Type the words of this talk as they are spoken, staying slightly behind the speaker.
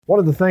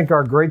Wanted to thank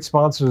our great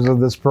sponsors of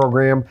this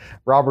program,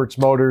 Roberts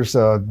Motors,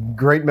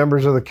 great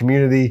members of the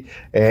community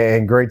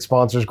and great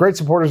sponsors, great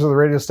supporters of the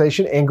radio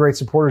station and great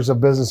supporters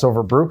of Business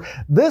Over Brew.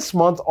 This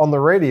month on the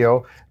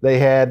radio, they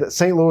had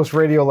St. Louis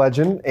radio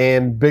legend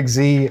and Big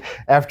Z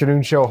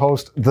afternoon show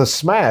host The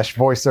Smash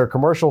voice their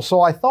commercial.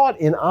 So I thought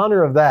in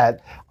honor of that,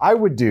 I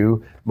would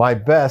do my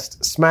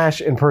best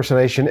Smash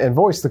impersonation and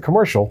voice the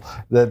commercial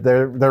that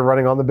they're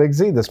running on the Big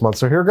Z this month.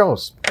 So here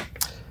goes.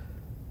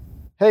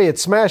 Hey,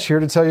 it's Smash here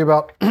to tell you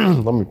about,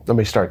 let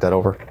me start that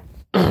over.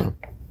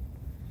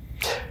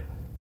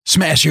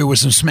 Smash here with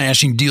some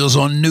smashing deals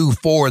on new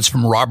Fords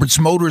from Roberts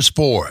Motors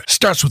Ford.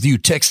 Starts with you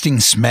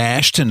texting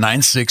SMASH to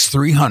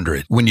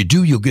 96300. When you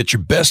do, you'll get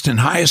your best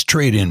and highest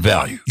trade-in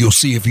value. You'll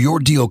see if your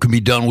deal can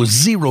be done with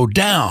zero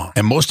down.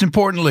 And most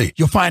importantly,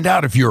 you'll find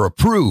out if you're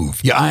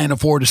approved. You eyeing a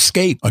Ford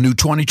Escape, a new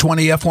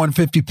 2020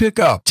 F-150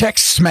 pickup.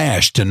 Text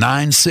SMASH to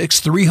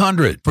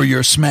 96300 for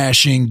your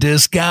smashing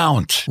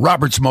discount.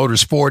 Roberts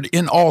Motors Ford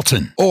in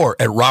Alton or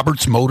at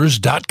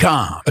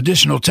robertsmotors.com.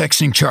 Additional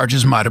texting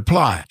charges might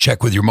apply.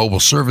 Check with your mobile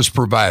service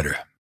provider.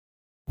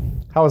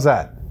 How was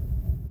that?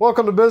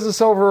 Welcome to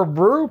Business Over a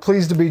Brew.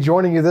 Pleased to be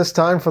joining you this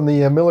time from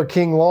the Miller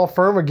King Law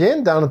Firm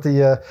again down at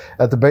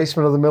the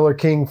basement of the Miller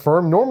King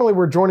firm. Normally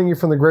we're joining you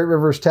from the Great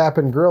Rivers Tap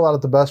and Grill out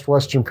at the Best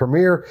Western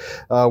Premier.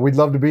 We'd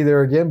love to be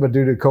there again, but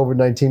due to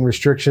COVID-19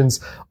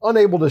 restrictions,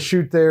 unable to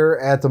shoot there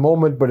at the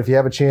moment. But if you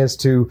have a chance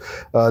to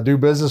do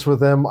business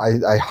with them,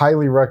 I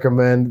highly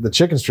recommend the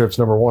chicken strips.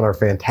 Number one, are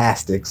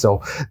fantastic,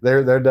 so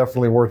they're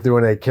definitely worth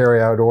doing a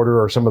carry-out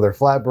order or some of their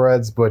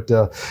flatbreads. But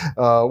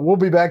we'll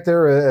be back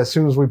there as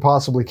soon as we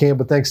possibly can.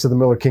 But thanks to the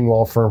Miller King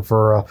Law Firm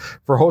for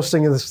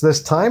hosting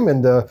this time,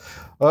 and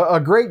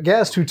a great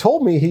guest who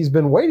told me he's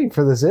been waiting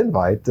for this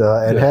invite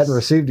and hadn't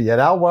received it yet.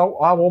 Al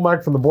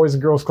Womack from the Boys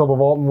and Girls Club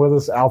of Alton with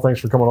us. Al, thanks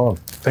for coming on.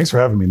 Thanks for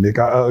having me, Nick.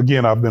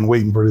 I've been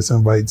waiting for this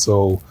invite,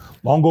 so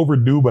long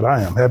overdue, but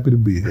I am happy to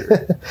be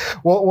here.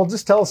 Well,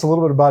 just tell us a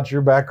little bit about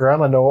your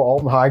background. I know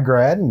Alton High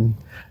grad and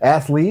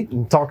athlete,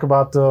 and talk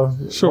about what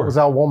was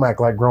Al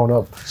Womack like growing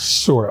up?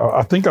 Sure.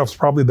 I think I was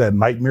probably that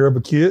nightmare of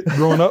a kid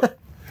growing up.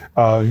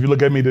 If you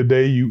look at me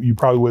today, you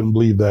probably wouldn't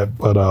believe that,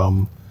 but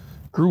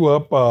grew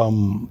up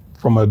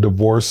from a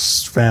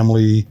divorced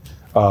family.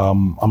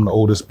 I'm the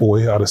oldest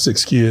boy out of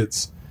 6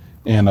 kids,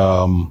 and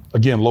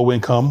again, low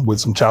income with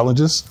some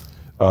challenges,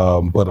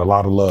 but a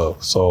lot of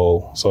love.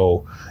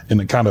 So in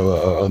a kind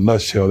of a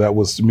nutshell, that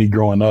was me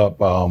growing up.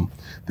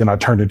 Then I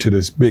turned into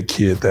this big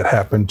kid that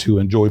happened to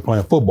enjoy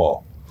playing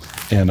football,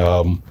 and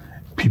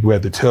people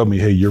had to tell me,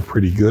 "Hey, you're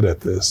pretty good at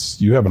this.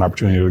 You have an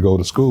opportunity to go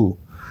to school."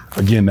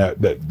 Again,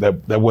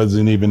 that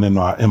wasn't even in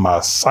my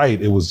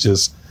sight. It was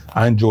just,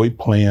 I enjoyed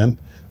playing.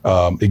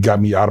 It got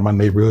me out of my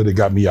neighborhood. It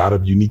got me out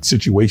of unique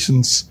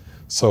situations.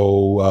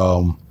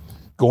 So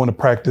going to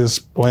practice,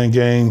 playing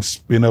games,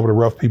 being able to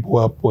rough people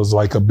up was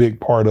like a big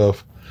part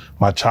of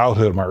my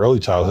childhood, my early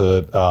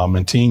childhood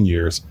and teen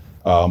years.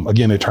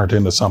 Again, it turned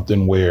into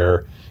something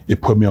where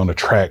it put me on the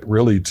track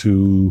really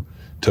to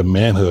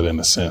manhood in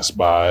a sense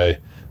by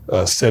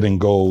setting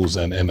goals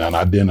and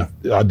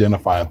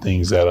identifying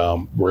things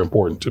that were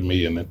important to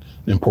me and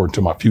important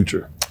to my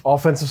future.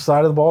 Offensive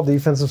side of the ball,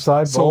 defensive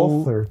side,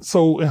 both? Or?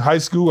 So in high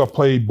school, I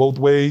played both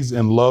ways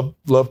and loved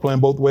playing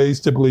both ways.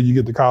 Typically, you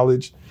get to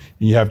college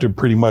and you have to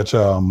pretty much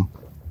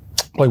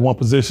play one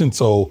position.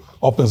 So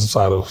offensive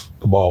side of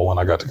the ball when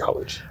I got to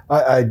college.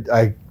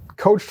 I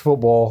coached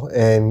football,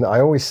 and I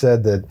always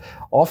said that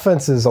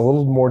offense is a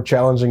little more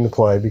challenging to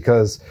play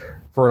because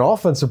for an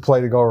offensive play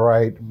to go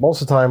right,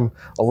 most of the time,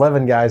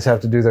 11 guys have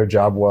to do their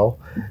job well.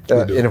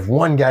 And if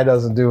one guy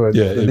doesn't do it,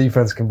 the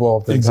defense can blow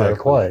up the entire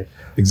play.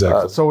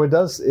 Exactly. So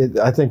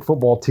I think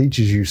football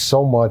teaches you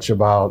so much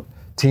about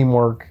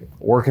teamwork,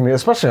 working,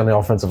 especially on the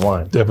offensive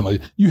line. Definitely.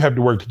 You have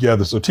to work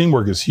together. So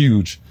teamwork is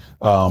huge.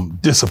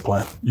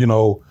 Discipline,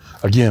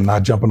 again,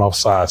 not jumping off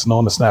sides,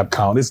 knowing the snap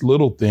count. It's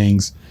little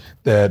things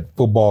that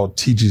football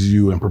teaches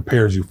you and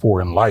prepares you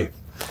for in life.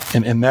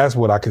 And that's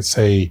what I could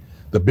say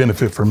the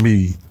benefit for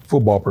me.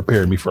 Football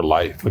prepared me for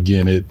life.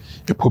 Again, it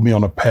put me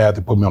on a path,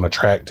 it put me on a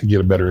track to get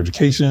a better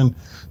education,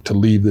 to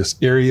leave this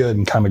area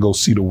and kind of go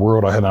see the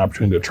world. I had an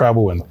opportunity to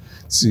travel and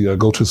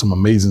go to some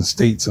amazing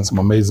states and some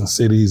amazing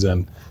cities.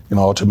 And,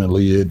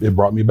 ultimately it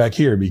brought me back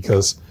here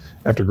because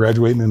after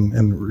graduating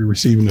and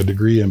receiving a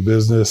degree in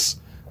business,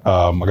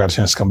 I got a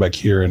chance to come back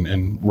here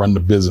and run the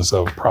business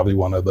of probably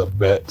one of the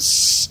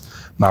best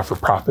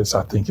not-for-profits,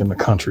 I think, in the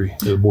country,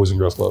 the Boys and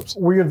Girls Clubs.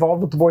 Were you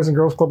involved with the Boys and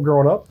Girls Club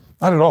growing up?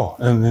 Not at all.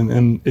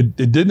 And it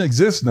didn't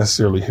exist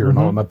necessarily here.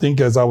 And I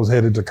think as I was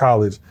headed to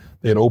college,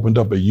 they had opened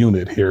up a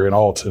unit here in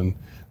Alton,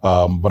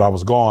 but I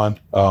was gone.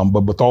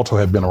 But Bethalto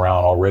had been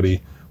around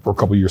already for a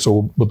couple of years.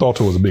 So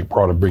Bethalto was a big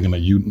part of bringing a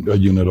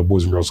unit of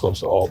Boys and Girls Clubs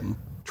to Alton.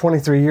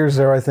 23 years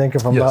there, I think,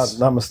 if I'm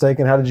not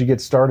mistaken. How did you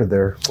get started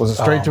there? Was it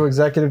straight to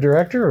executive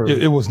director? Or?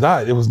 It was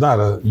not. It was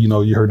not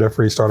you heard that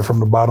phrase, started from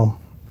the bottom.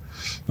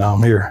 Now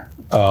I'm here.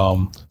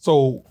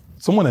 So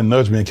someone had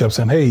nudged me and kept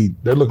saying, hey,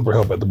 they're looking for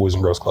help at the Boys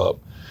and Girls Club.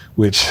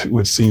 which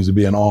seems to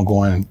be an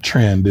ongoing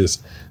trend, is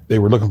they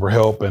were looking for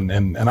help.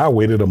 And I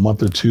waited a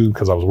month or two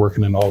because I was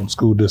working in the Alton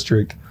School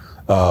District.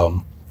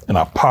 And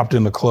I popped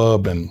in the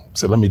club and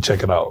said, let me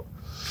check it out.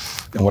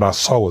 And what I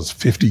saw was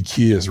 50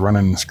 kids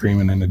running and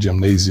screaming in the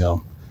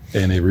gymnasium.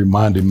 And it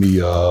reminded me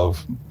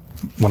of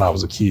when I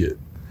was a kid.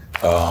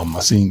 I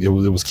seen it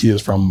was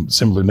kids from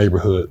similar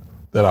neighborhood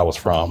that I was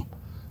from.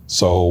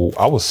 So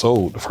I was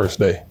sold the first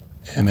day.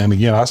 And then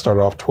again, I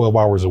started off 12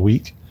 hours a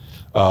week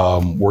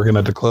working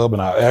at the club.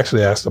 And I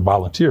actually asked to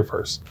volunteer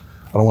first.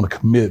 I don't want to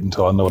commit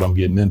until I know what I'm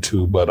getting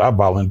into. But I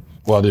didn't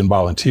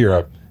volunteer.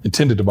 I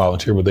intended to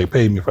volunteer, but they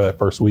paid me for that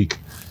first week.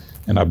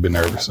 And I've been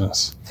there ever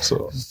since.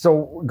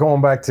 So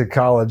going back to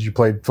college, you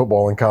played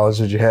football in college.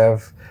 Did you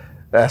have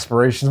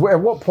aspirations? At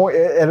what point?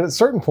 At a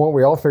certain point,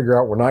 we all figure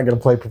out we're not going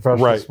to play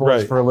professional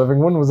sports for a living.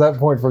 When was that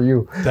point for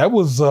you? That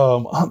was,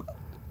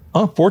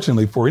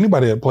 unfortunately, for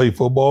anybody that played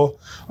football.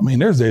 I mean,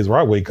 there's days where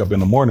I wake up in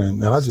the morning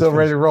and I just still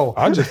ready to roll.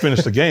 I just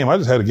finished the game. I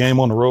just had a game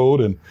on the road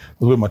and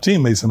was with my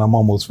teammates, and I'm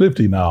almost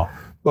 50 now.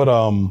 But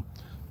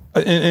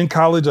in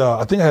college,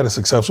 I think I had a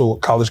successful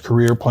college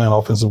career playing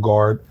offensive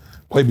guard.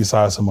 Played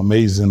beside some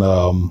amazing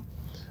NFL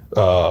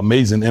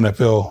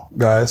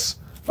guys,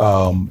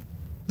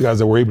 guys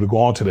that were able to go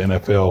on to the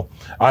NFL.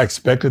 I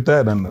expected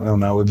that, and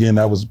again,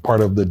 that was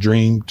part of the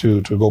dream to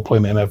go play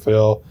in the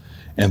NFL.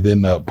 And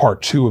then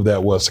part two of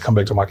that was to come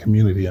back to my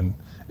community and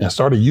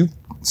start a youth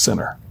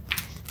center.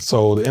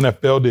 So the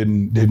NFL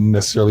didn't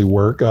necessarily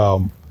work. I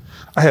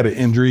had an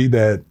injury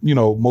that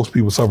most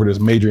people suffer this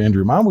major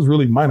injury. Mine was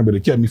really minor, but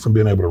it kept me from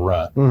being able to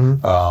run.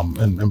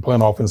 Mm-hmm. And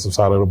playing offensive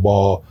side of the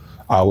ball,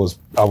 I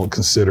would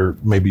consider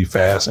maybe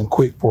fast and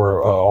quick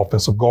for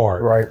offensive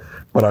guard. Right.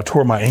 But I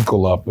tore my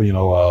ankle up,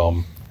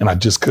 and I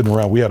just couldn't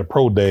run. We had a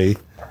pro day,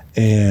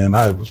 and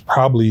I was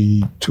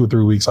probably 2 or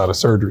 3 weeks out of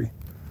surgery.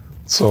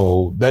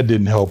 So that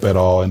didn't help at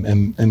all.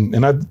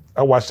 And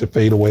I watched it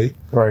fade away.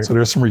 Right. So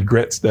there's some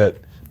regrets that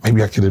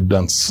maybe I could have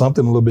done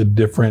something a little bit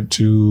different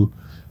to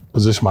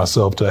position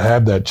myself to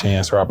have that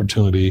chance or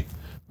opportunity,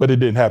 but it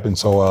didn't happen.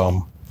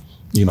 So,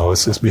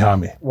 it's behind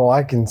me. Well,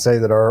 I can say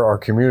that our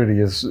community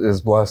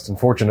is blessed and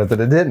fortunate that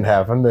it didn't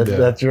happen,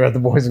 that you're at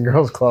the Boys and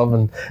Girls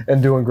Club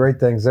and doing great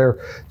things there.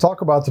 Talk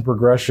about the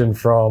progression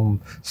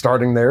from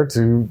starting there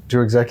to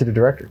executive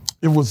director.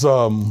 It was,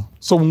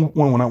 so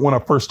when I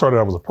first started,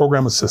 I was a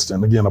program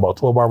assistant, again, about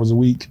 12 hours a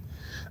week.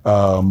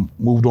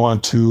 Moved on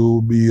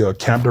to be a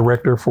camp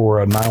director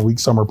for a 9-week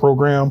summer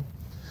program.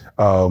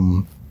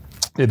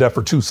 Did that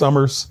for 2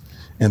 summers.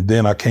 And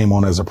then I came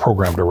on as a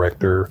program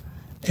director.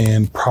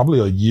 And probably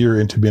a year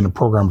into being a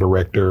program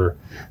director,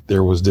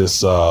 there was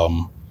this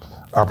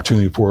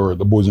opportunity for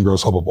the Boys and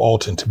Girls Club of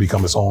Alton to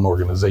become its own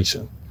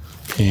organization.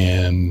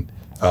 And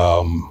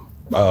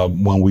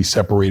when we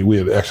separated, we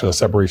had actually a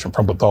separation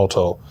from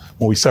Bethalto.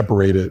 When we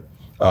separated,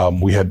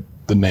 we had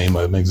the name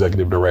of an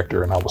executive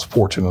director, and I was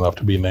fortunate enough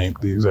to be named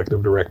the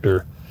executive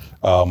director.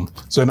 And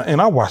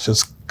I watched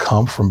us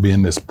come from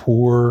being this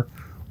poor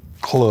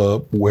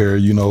club where,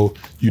 you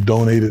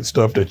donated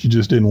stuff that you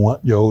just didn't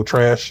want,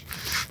 trash,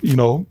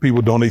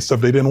 people donate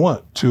stuff they didn't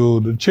want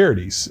to the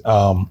charities.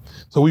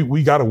 So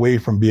we got away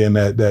from being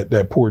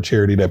that poor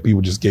charity that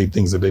people just gave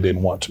things that they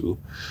didn't want to.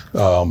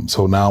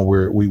 So now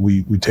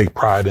we take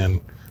pride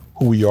in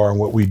who we are and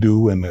what we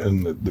do and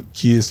the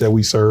kids that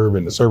we serve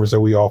and the service that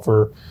we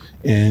offer.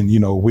 And,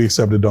 we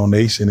accept a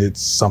donation.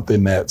 It's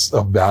something that's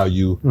of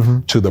value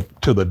to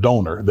the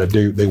donor that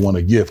they want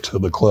to give to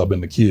the club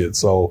and the kids.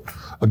 So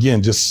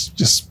again,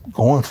 just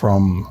going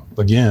from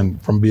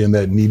being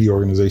that needy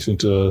organization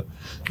to,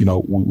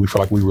 we feel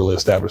like we really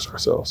established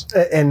ourselves.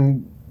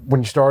 And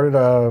when you started,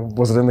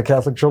 was it in the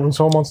Catholic Children's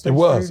Home on State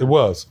Street? It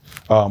was.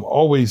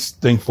 Always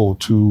thankful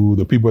to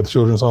the people at the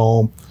Children's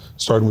Home,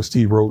 starting with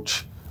Steve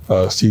Roach.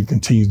 Steve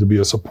continues to be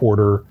a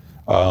supporter.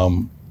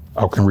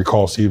 I can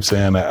recall Steve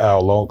saying that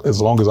as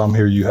long as I'm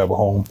here, you have a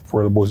home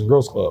for the Boys and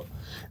Girls Club.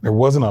 There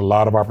wasn't a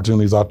lot of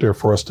opportunities out there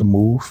for us to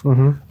move.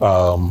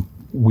 Mm-hmm.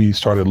 We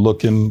started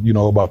looking,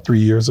 about 3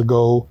 years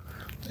ago,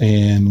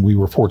 and we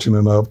were fortunate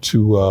enough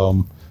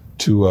to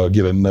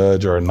get a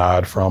nudge or a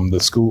nod from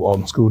the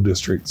Alton School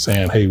District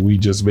saying, "Hey, we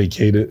just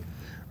vacated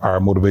our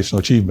Motivational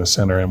Achievement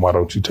Center, and why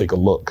don't you take a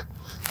look?"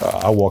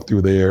 I walked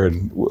through there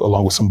and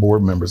along with some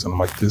board members, and I'm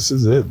like, "This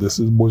is it. This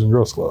is Boys and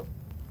Girls Club."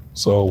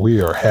 So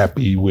we are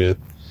happy with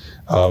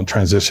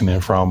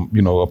transitioning from,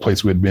 a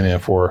place we had been in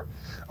for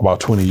about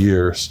 20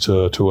 years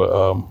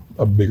to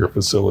a bigger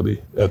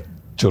facility at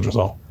Children's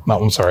Home.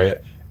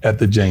 At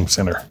the James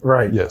Center.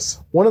 Right. Yes.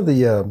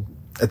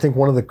 I think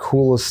one of the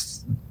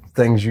coolest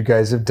things you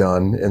guys have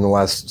done in the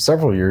last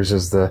several years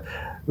is the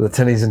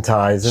tennies and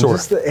ties. And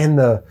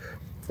Sure.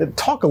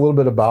 Talk a little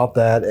bit about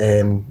that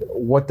and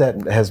what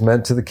that has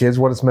meant to the kids,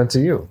 what it's meant to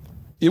you.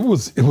 It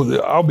was,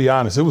 I'll be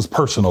honest, it was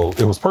personal.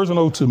 It was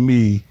personal to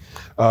me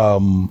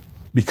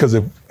because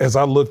as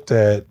I looked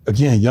at,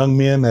 again, young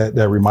men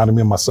that reminded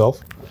me of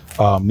myself,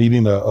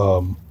 needing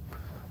a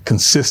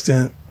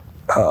consistent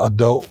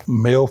adult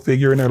male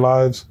figure in their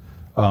lives,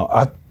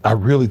 I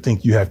really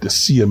think you have to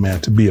see a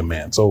man to be a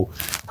man. So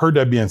heard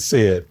that being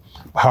said,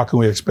 how can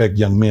we expect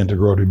young men to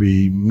grow to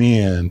be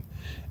men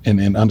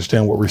and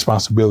understand what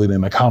responsibility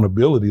and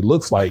accountability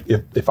looks like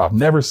if I've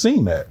never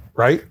seen that,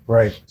 right?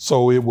 Right.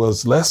 So it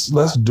was, let's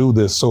do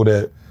this so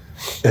that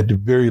at the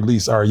very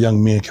least our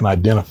young men can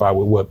identify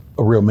with what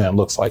a real man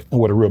looks like and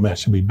what a real man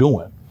should be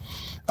doing.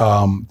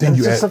 Then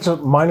it's just such a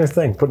minor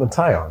thing, putting a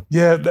tie on.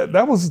 Yeah,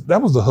 that was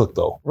the hook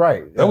though.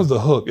 Right. That was the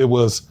hook. It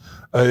was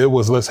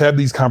let's have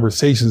these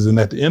conversations, and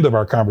at the end of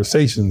our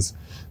conversations,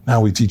 now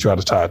we teach you how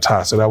to tie a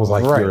tie. So that was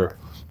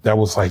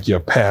like your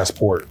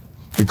passport.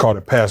 We called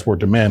it passport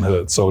to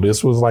manhood. So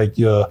this was like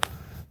your,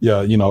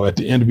 you know, at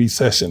the end of each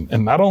session,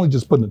 and not only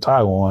just putting the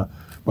tie on,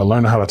 but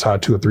learning how to tie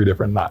 2 or 3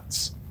 different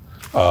knots.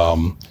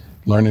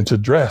 Learning to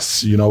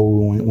dress, you know,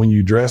 when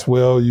you dress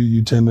well,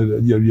 you tend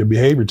to, your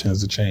behavior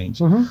tends to change.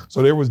 Mm-hmm.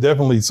 So there was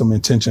definitely some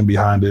intention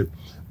behind it.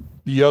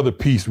 The other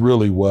piece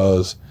really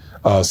was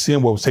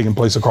seeing what was taking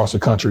place across the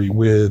country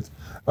with,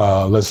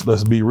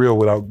 let's be real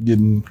without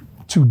getting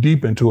too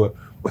deep into it,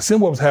 but seeing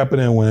what was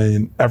happening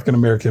when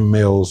African-American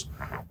males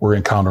were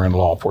encountering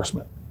law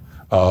enforcement.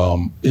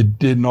 It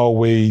didn't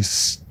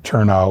always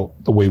turn out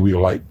the way we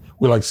like.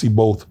 We like to see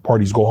both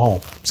parties go home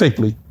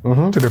safely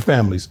to their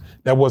families.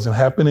 That wasn't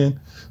happening.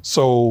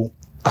 So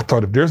I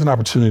thought if there's an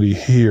opportunity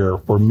here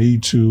for me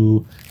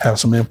to have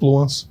some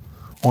influence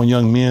on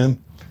young men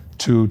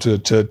to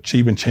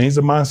even change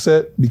the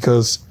mindset,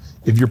 because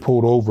if you're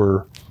pulled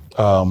over,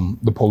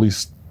 the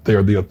police,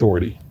 they're the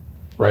authority,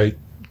 right?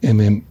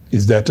 And then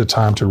is that the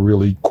time to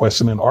really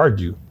question and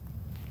argue?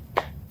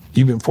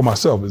 Even for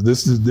myself, is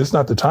this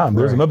not the time?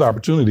 There's another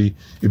opportunity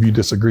if you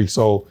disagree.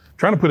 So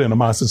trying to put in the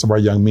mindsets of our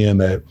young men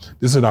that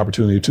this is an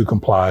opportunity to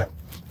comply.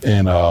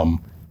 And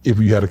if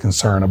you had a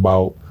concern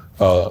about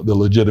the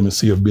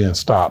legitimacy of being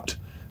stopped,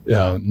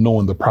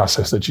 knowing the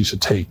process that you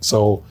should take.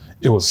 So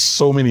it was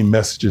so many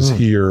messages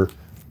here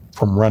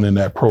from running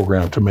that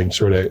program to making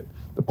sure that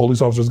the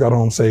police officers got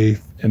home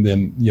safe, and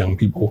then young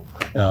people,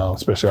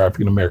 especially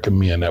African-American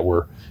men that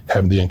were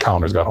having the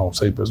encounters, got home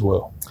safe as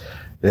well.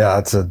 Yeah,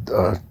 it's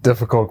a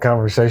difficult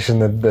conversation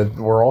that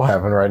we're all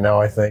having right now,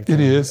 I think.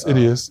 It is. And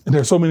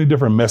there's so many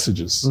different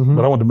messages,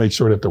 but I wanted to make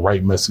sure that the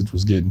right message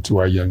was getting to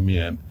our young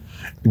men.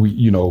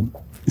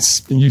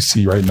 You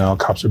see right now,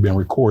 cops are being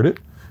recorded.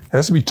 It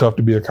has to be tough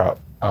to be a cop.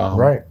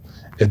 Right.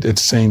 At the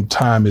same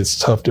time, it's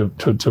tough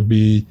to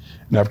be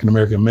an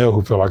African-American male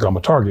who feel like I'm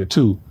a target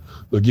too.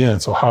 Again,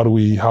 so how do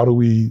we have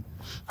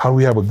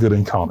a good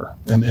encounter?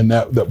 And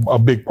that a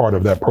big part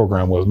of that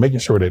program was making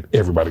sure that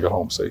everybody got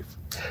home safe.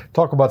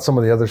 Talk about some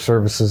of the other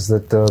services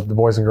that the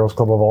Boys and Girls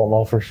Club of Alton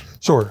offers.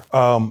 Sure.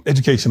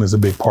 Education is a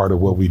big part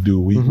of what we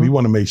do. We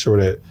want to make sure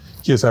that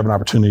kids have an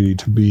opportunity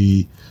to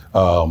be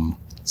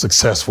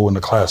successful in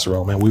the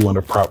classroom, and we want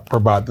to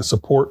provide the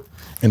support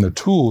and the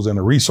tools and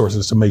the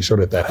resources to make sure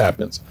that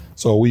happens.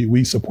 So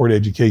we support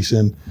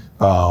education.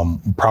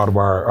 Proud of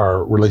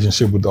our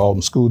relationship with the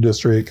Alton School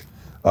District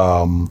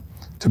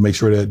to make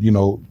sure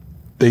that,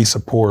 they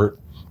support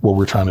what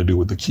we're trying to do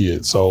with the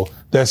kids. So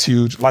that's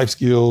huge. Life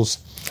skills,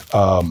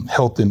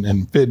 health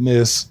and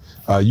fitness,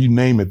 you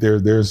name it.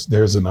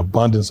 There's an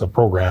abundance of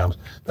programs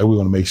that we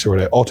want to make sure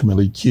that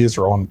ultimately kids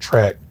are on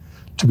track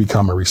to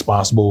become a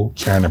responsible,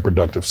 caring, and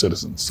productive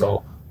citizen.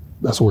 So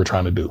that's what we're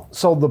trying to do.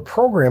 So the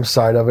program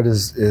side of it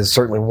is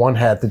certainly one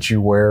hat that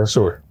you wear.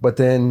 Sure. But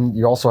then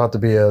you also have to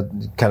be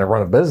kind of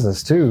run a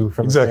business too,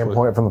 from the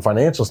standpoint, from the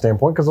financial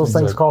standpoint, because those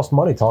things cost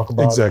money. Talk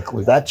about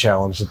that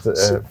challenge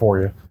for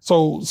you.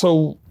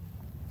 So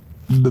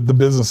the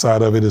business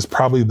side of it is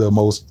probably the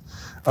most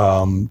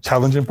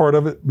challenging part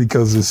of it,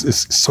 because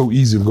it's so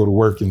easy to go to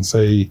work and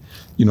say,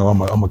 I'm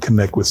gonna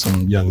connect with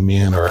some young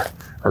men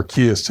or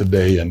kids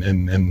today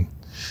and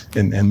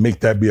make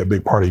that be a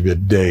big part of your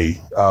day.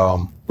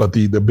 But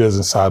the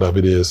business side of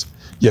it is,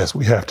 yes,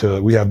 we have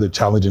the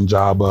challenging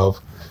job of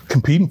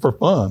competing for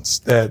funds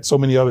that so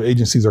many other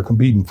agencies are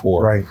competing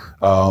for. Right.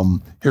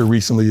 Here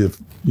recently,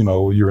 if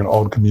you're in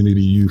Alton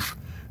community, you've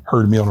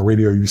heard me on the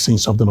radio, you've seen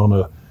something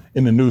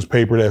in the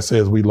newspaper that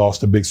says we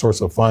lost a big source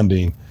of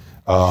funding.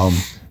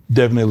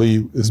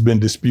 Definitely it's been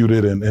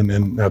disputed,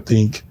 and I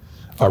think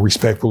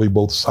respectfully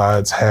both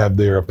sides have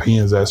their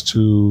opinions as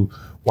to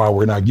why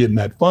we're not getting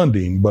that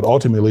funding. But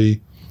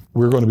ultimately,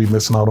 we're going to be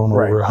missing out on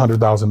over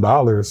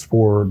 $100,000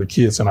 for the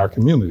kids in our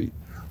community.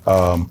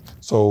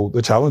 So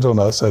the challenge on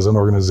us as an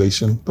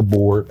organization, the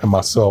board and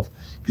myself,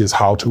 is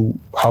how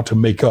to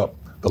make up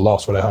the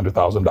loss for that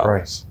 $100,000.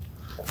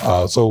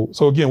 Right.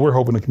 So again, we're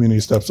hoping the community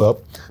steps up.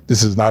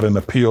 This is not an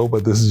appeal,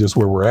 but this is just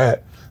where we're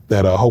at.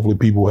 That hopefully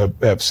people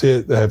have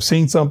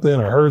seen something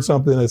or heard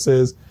something that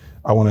says,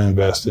 I want to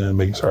invest in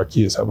making sure our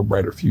kids have a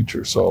brighter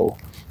future. So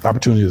the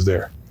opportunity is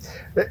there.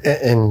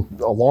 And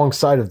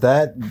alongside of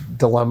that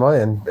dilemma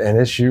and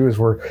issue is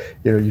where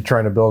you're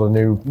trying to build a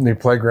new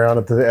playground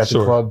at the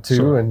club too.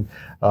 Sure. And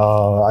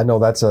I know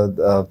that's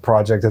a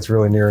project that's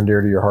really near and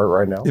dear to your heart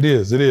right now. It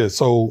is.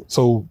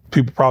 So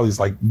people probably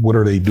is like, what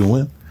are they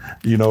doing?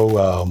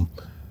 So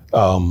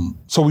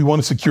we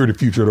want to secure the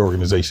future of the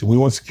organization. We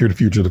want to secure the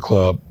future of the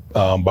club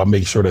by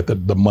making sure that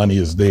the money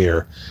is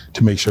there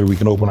to make sure we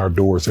can open our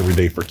doors every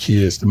day for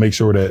kids, to make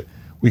sure that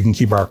we can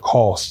keep our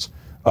costs.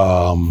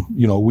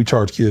 We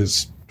charge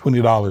kids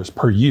 $20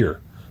 per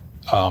year.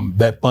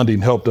 That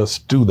funding helped us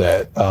do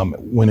that.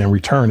 When in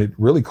return, it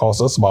really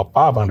costs us about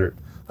 $500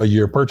 a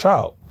year per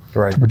child to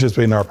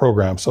participate in our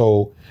program.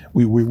 So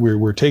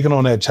we're taking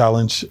on that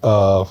challenge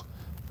of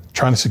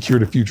trying to secure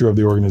the future of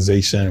the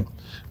organization.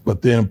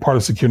 But then part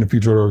of securing the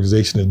future of the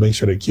organization is making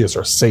sure that kids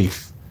are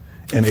safe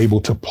and able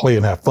to play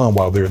and have fun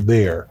while they're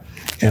there.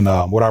 And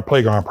with our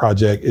playground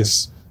project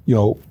is,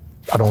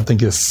 I don't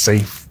think it's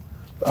safe.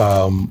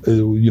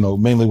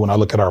 Mainly when I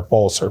look at our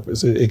fall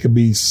surface, it could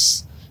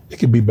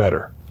be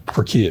better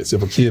for kids.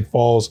 If a kid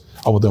falls,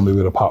 I want them to be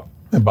able to pop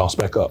and bounce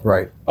back up.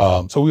 Right.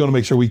 So we want to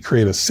make sure we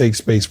create a safe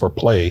space for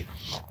play,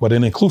 but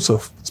an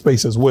inclusive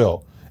space as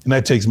well. And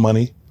that takes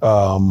money.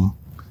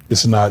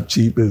 It's not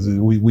cheap.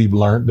 We've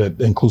learned that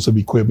inclusive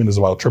equipment is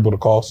about triple the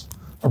cost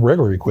of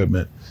regular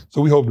equipment.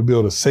 So we hope to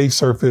build a safe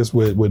surface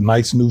with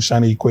nice new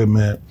shiny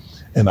equipment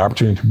and the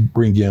opportunity to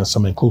bring in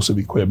some inclusive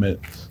equipment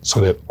so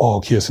that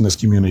all kids in this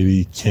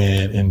community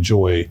can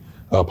enjoy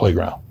a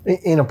playground.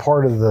 In a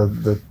part of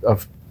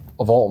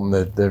of Alton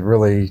that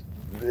really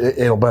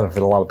it'll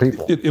benefit a lot of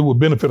people. It will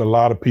benefit a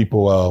lot of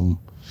people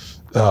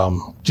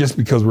just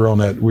because we're on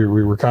that.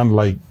 We're kind of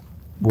like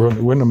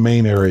we're in the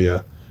main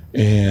area.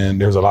 And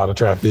there's a lot of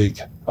traffic.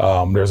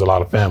 There's a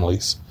lot of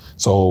families.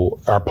 So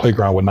our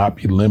playground would not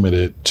be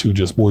limited to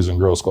just Boys and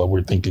Girls Club.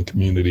 We're thinking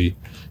community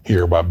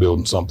here by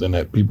building something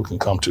that people can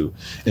come to.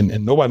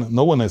 And no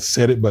one has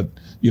said it, but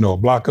a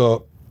block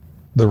up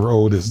the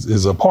road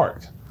is a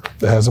park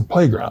that has a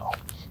playground.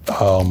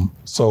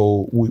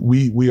 So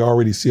we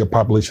already see a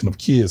population of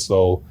kids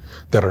though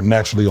that are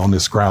naturally on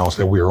this grounds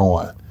that we're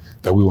on,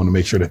 that we want to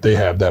make sure that they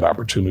have that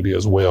opportunity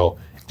as well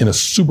in a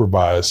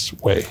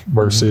supervised way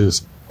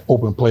versus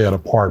open play at a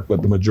park,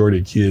 but the majority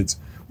of kids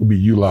will be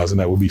utilizing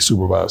that, will be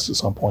supervised at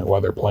some point while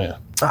they're playing.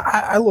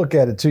 I look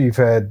at it too. You've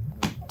had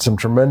some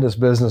tremendous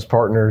business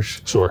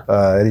partners. Sure.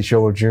 Eddie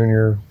Scholler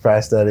Jr.,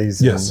 Fast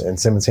Eddie's, yes. and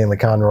Simmons Hanley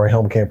Conroy,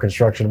 Helmkamp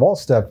Construction have all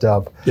stepped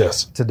up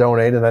to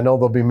donate. And I know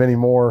there'll be many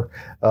more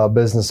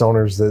business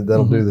owners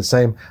that'll do the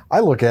same. I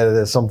look at it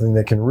as something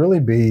that can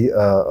really be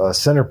a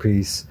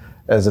centerpiece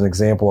as an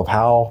example of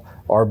how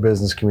our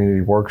business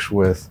community works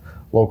with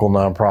local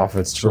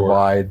nonprofits to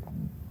provide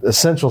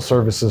essential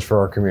services for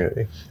our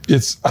community.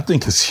 I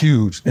think it's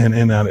huge,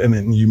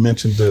 and you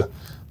mentioned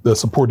the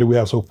support that we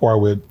have so far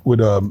with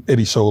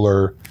Eddie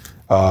Scholler,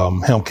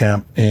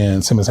 Helmkamp,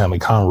 and Simmons Hanley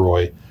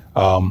Conroy.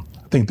 I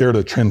think they're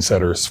the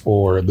trendsetters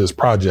for this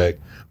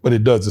project, but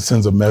it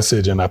sends a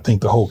message, and I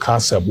think the whole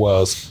concept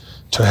was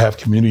to have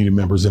community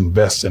members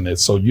invest in it.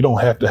 So you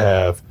don't have to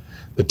have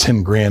the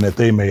 10 grand that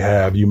they may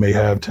have. You may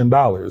have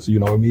 $10, you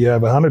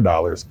have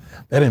 $100.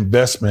 That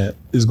investment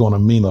is going to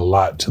mean a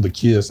lot to the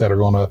kids that are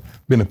going to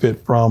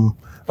benefit from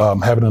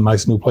having a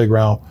nice new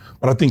playground.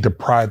 But I think the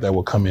pride that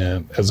will come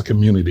in as a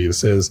community that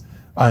says,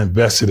 I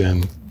invested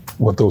in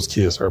what those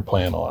kids are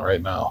playing on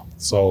right now.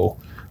 So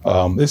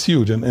it's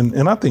huge.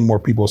 And I think more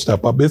people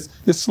step up. It's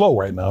slow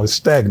right now. It's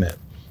stagnant.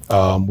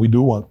 We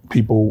do want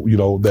people,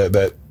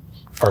 that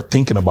are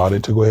thinking about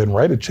it to go ahead and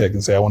write a check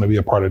and say, I want to be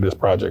a part of this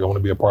project. I want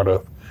to be a part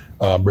of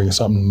bringing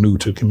something new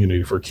to the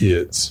community for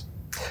kids.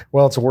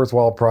 Well, it's a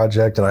worthwhile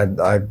project,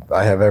 and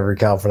I have every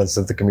confidence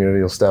that the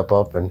community will step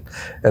up and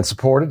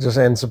support it,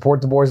 and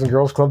support the Boys and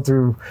Girls Club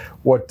through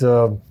what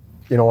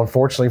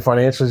unfortunately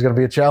financially is going to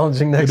be a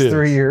challenging next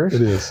 3 years.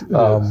 It is.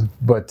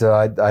 But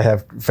I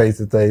have faith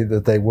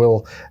that they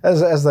will,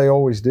 as they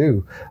always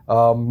do.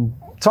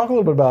 Talk a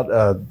little bit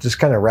about just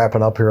kind of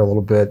wrapping up here a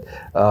little bit.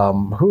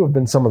 Who have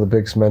been some of the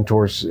biggest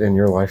mentors in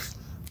your life?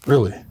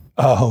 Really,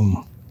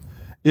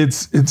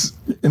 it's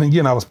and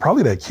again, I was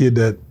probably that kid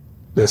that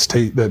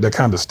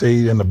kind of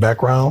stayed in the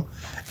background,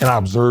 and I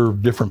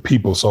observed different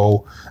people.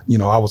 So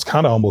I was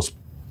kind of almost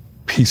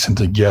piecing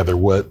together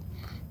what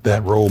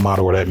that role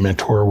model or that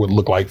mentor would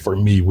look like for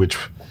me, which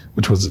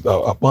was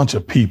a bunch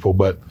of people.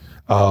 But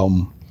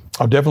I'll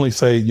definitely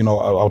say,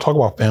 I'll talk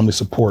about family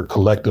support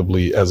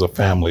collectively as a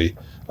family.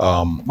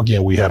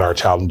 Again, we had our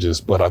challenges,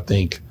 but I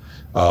think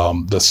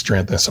the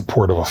strength and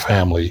support of a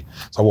family.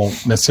 So I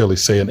won't necessarily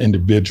say an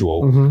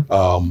individual,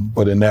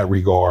 but in that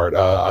regard,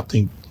 I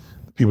think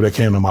the people that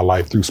came into my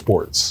life through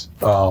sports,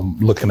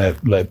 looking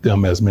at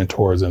them as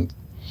mentors and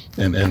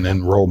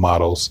role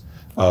models,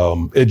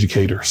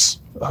 educators,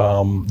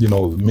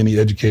 many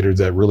educators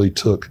that really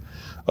took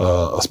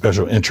a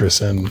special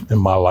interest in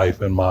my life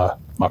and my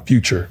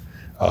future.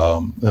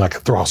 And I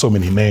could throw out so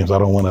many names. I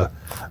don't want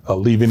to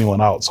leave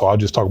anyone out. So I'll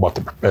just talk about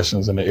the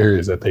professions and the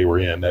areas that they were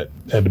in that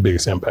had the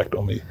biggest impact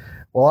on me.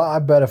 Well, I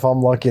bet if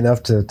I'm lucky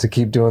enough to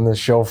keep doing this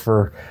show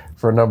for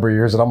a number of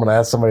years, and I'm going to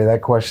ask somebody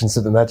that question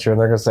sitting in that chair, and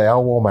they're going to say,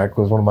 Al Womack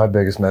was one of my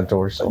biggest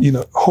mentors. So.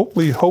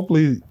 Hopefully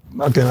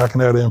I can have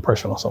that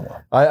impression on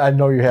someone. I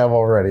know you have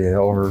already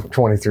over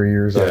 23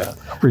 years. Yeah,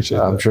 I appreciate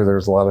that. I'm sure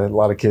there's a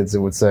lot of kids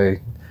that would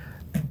say,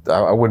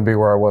 I wouldn't be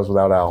where I was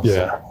without Al.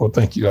 Yeah, well,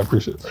 thank you. I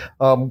appreciate it.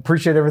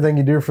 Appreciate everything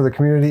you do for the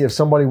community. If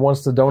somebody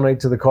wants to donate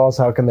to the cause,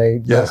 how can they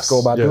best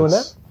go about doing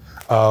that?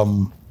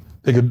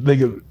 They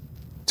could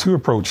two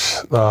approach.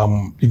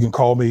 You can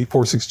call me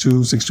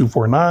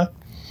 462-6249.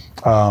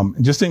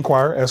 And just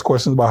inquire, ask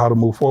questions about how to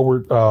move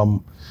forward.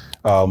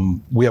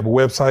 We have a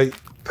website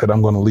that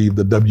I'm going to leave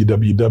the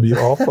www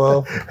off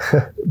of,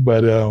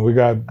 but we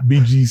got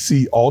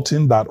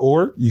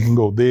bgcalton.org. You can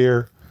go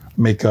there,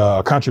 make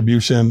a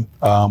contribution.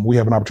 We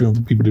have an opportunity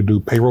for people to do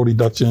payroll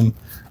deduction,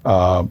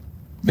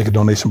 make a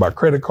donation by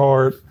credit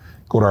card,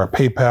 go to our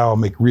PayPal,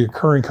 make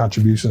reoccurring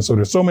contributions. So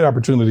there's so many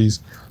opportunities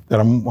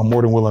that I'm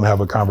more than willing to have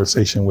a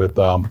conversation with,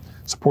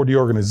 support the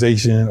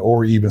organization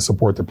or even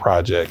support the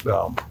project.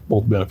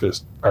 Both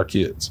benefits our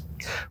kids.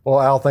 Well,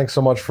 Al, thanks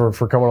so much for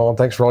coming on.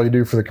 Thanks for all you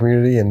do for the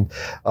community. And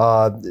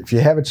if you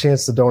have a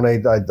chance to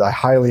donate, I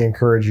highly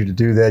encourage you to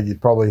do that.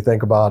 You'd probably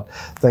think about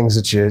things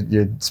that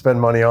you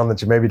spend money on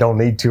that you maybe don't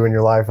need to in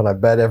your life. And I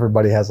bet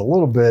everybody has a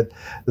little bit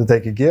that they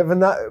could give.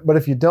 But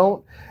if you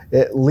don't,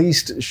 at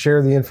least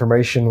share the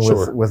information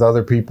with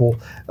other people.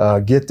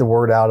 Get the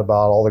word out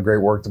about all the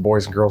great work the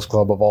Boys and Girls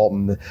Club of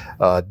Alton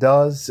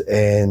does.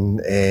 And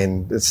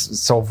it's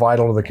so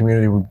vital to the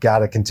community. We've got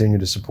to continue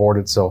to support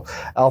it. So,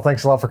 Al,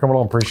 thanks a lot for coming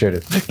on. Appreciate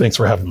it. Thanks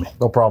for having me.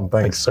 No problem.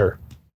 Thanks Thanks, sir.